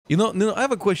You know, Nunu, I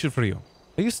have a question for you.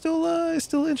 Are you still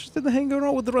interested in hanging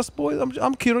around with the Rust boys?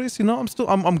 I'm curious, you know.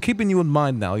 I'm keeping you in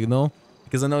mind now, you know,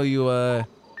 because I know you a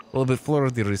little bit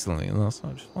flirty recently, you know. So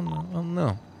I just want to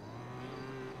know.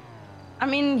 I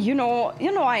mean, you know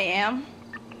I am.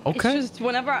 Okay. It's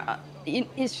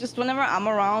just whenever I'm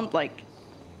around, like,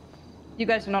 you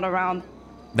guys are not around.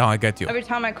 No, I get you. Every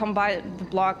time I come by the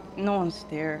block, no one's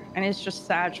there, and it's just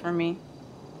sad for me.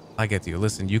 I get you.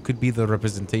 Listen, you could be the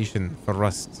representation for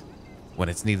Rust when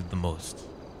it's needed the most.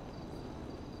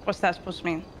 What's that supposed to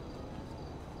mean?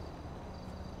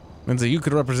 Means that you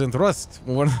could represent Rust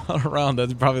when we're not around.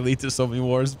 That'd probably lead to so many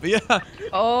wars. But yeah.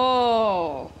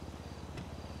 Oh.